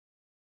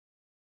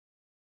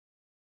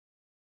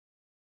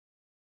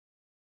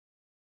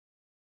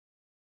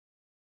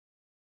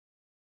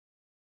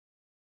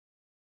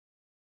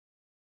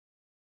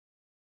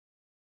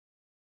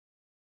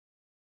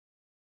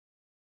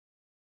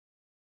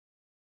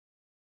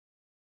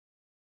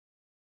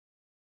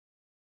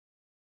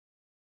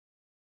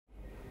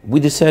We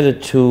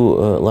decided to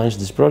launch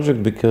this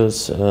project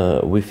because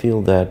we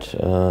feel that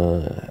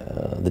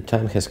the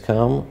time has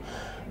come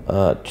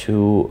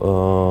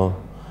to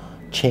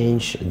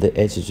change the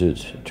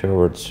attitude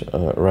towards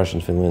Russian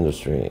film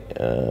industry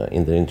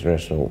in the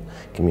international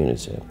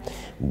community.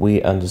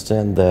 We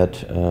understand that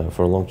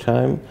for a long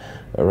time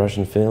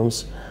Russian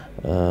films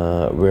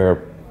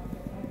were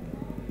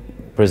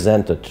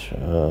presented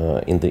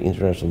in the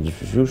international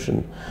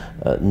distribution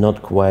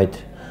not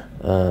quite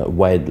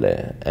widely,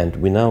 and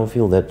we now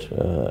feel that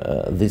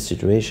this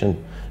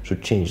situation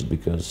should change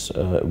because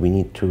we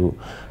need to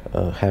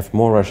have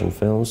more Russian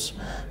films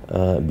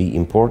be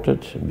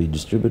imported, be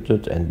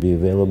distributed, and be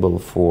available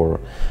for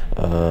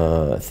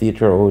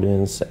theater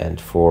audience and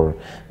for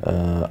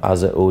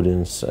other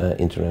audience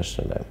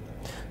internationally.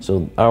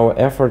 So our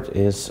effort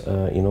is,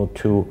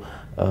 to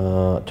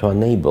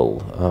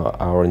enable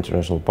our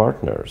international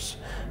partners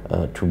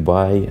to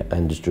buy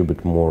and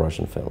distribute more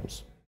Russian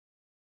films.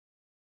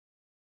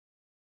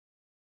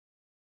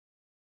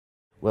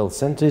 Well,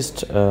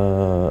 Scientist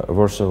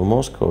Warsaw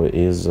Moscow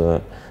is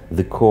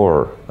the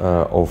core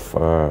of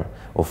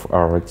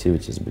our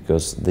activities,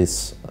 because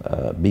this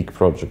big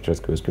project, Red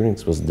Square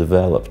Screenings, was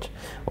developed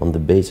on the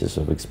basis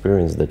of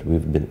experience that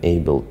we've been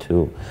able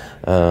to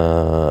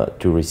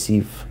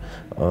receive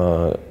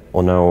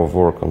on our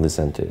work on the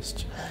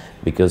Scientist.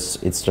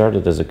 Because it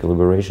started as a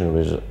collaboration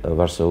with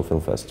Warsaw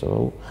Film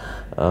Festival,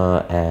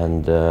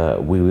 and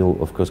we will,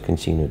 of course,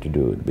 continue to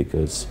do it,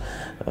 because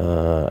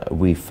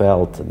we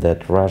felt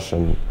that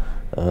Russian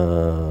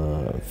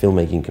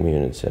filmmaking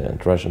community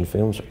and Russian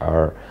films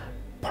are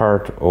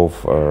part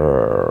of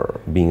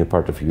being a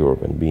part of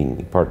Europe and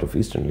being part of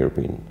Eastern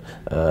European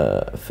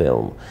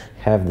film,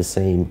 have the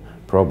same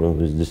problem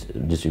with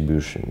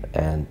distribution,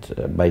 and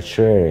by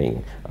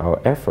sharing our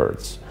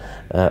efforts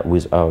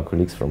with our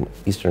colleagues from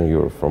Eastern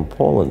Europe, from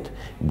Poland,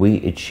 we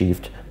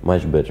achieved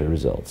much better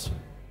results.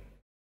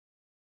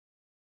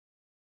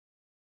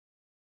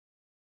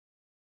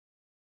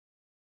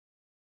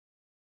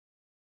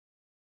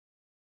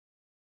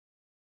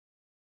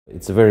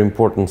 It's a very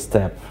important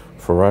step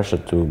for Russia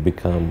to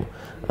become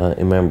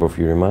a member of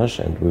Eurimages,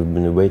 and we've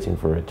been waiting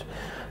for it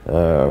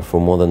for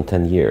more than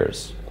 10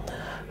 years.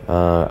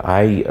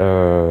 I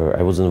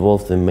was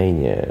involved in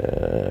many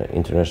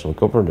international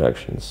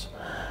co-productions,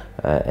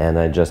 and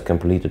I just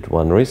completed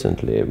one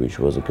recently, which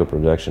was a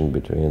co-production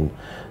between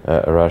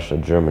Russia,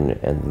 Germany,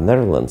 and the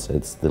Netherlands.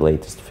 It's the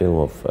latest film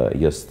of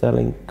Jos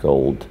Stelling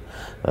called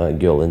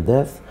Girl in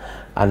Death.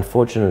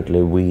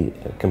 Unfortunately, we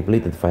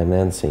completed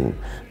financing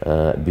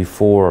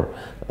before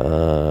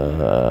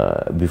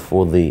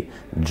the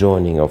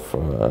joining of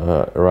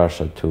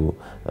Russia to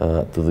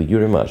the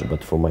Eurimages.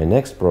 But for my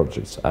next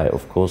projects, I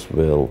of course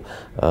will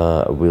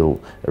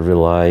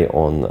rely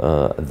on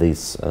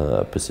this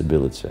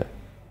possibility.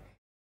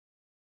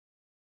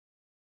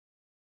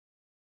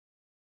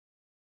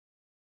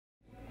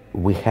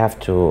 We have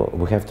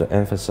to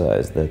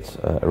emphasize that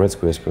Red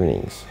Square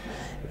Screenings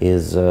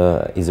is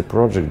a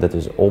project that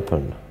is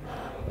open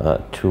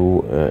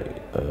to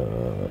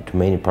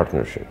many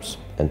partnerships,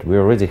 and we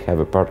already have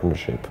a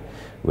partnership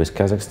with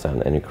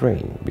Kazakhstan and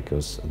Ukraine,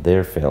 because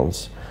their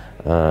films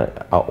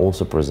are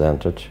also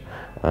presented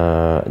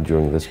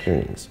during the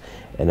screenings.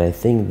 And I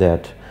think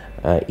that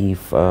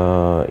if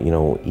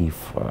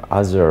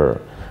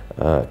other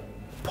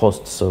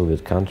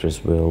post-Soviet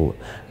countries will,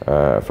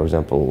 for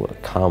example,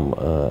 come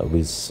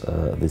with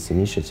this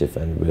initiative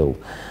and will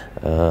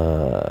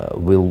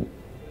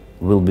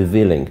be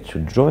willing to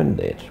join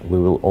it, we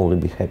will only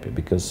be happy,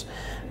 because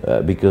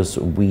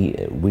we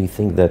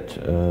think that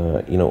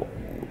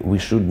we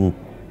shouldn't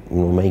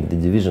make the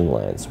division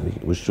lines.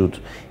 We should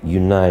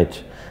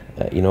unite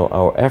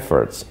our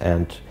efforts,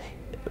 and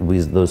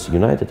with those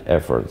united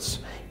efforts,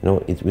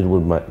 it will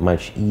be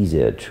much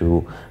easier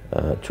to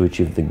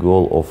achieve the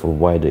goal of a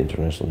wider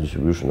international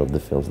distribution of the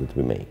films that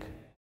we make.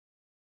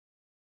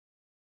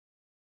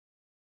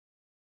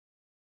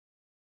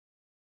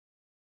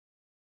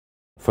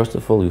 First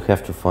of all, you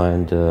have to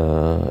find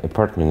a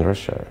partner in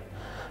Russia,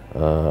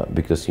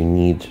 because you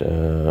need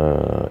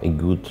a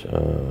good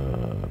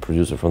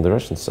producer from the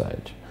Russian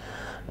side.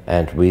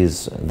 And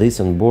with this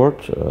on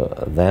board,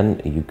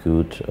 then you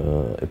could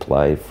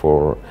apply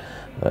for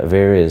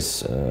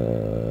various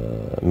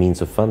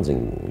means of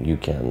funding. You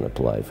can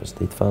apply for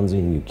state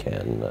funding, you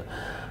can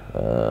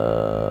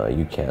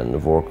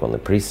work on a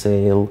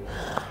pre-sale.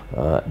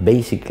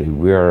 Basically,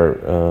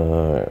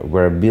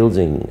 we're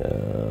building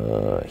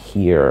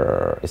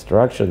here a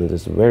structure that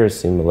is very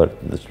similar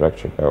to the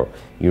structure how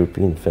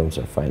European films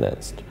are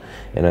financed.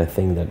 And I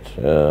think that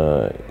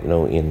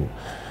in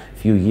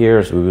few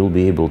years we will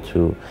be able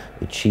to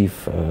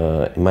achieve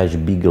a much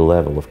bigger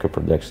level of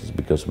co-productions,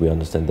 because we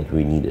understand that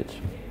we need it.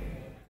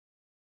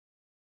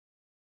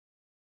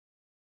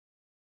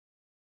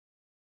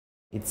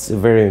 It's a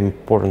very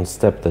important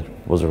step that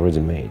was already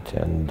made,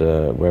 and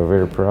we're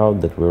very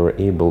proud that we were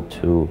able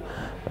to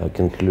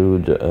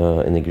conclude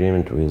an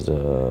agreement with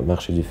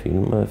Marché du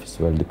Film,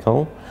 Festival de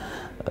Caen,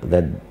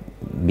 that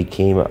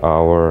became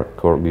our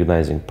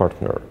co-organizing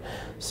partner.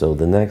 So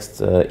the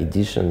next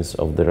editions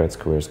of the Red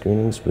Square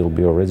screenings will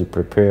be already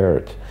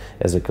prepared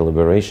as a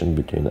collaboration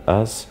between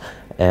us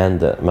and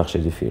Marché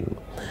du Film.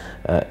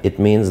 It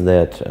means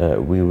that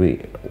we will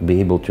be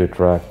able to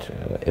attract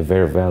a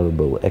very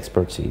valuable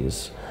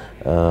expertise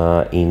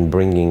in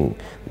bringing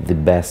the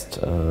best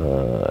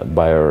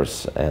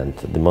buyers and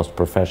the most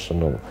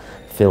professional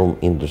film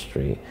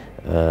industry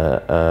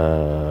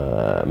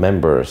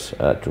members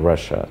to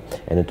Russia.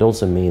 And it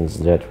also means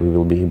that we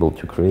will be able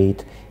to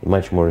create a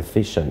much more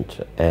efficient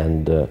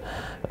and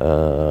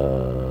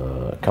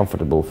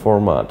comfortable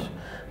format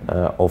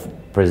of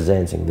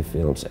presenting the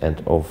films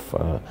and of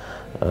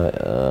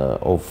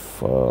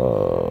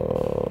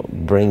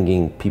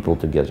bringing people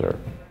together.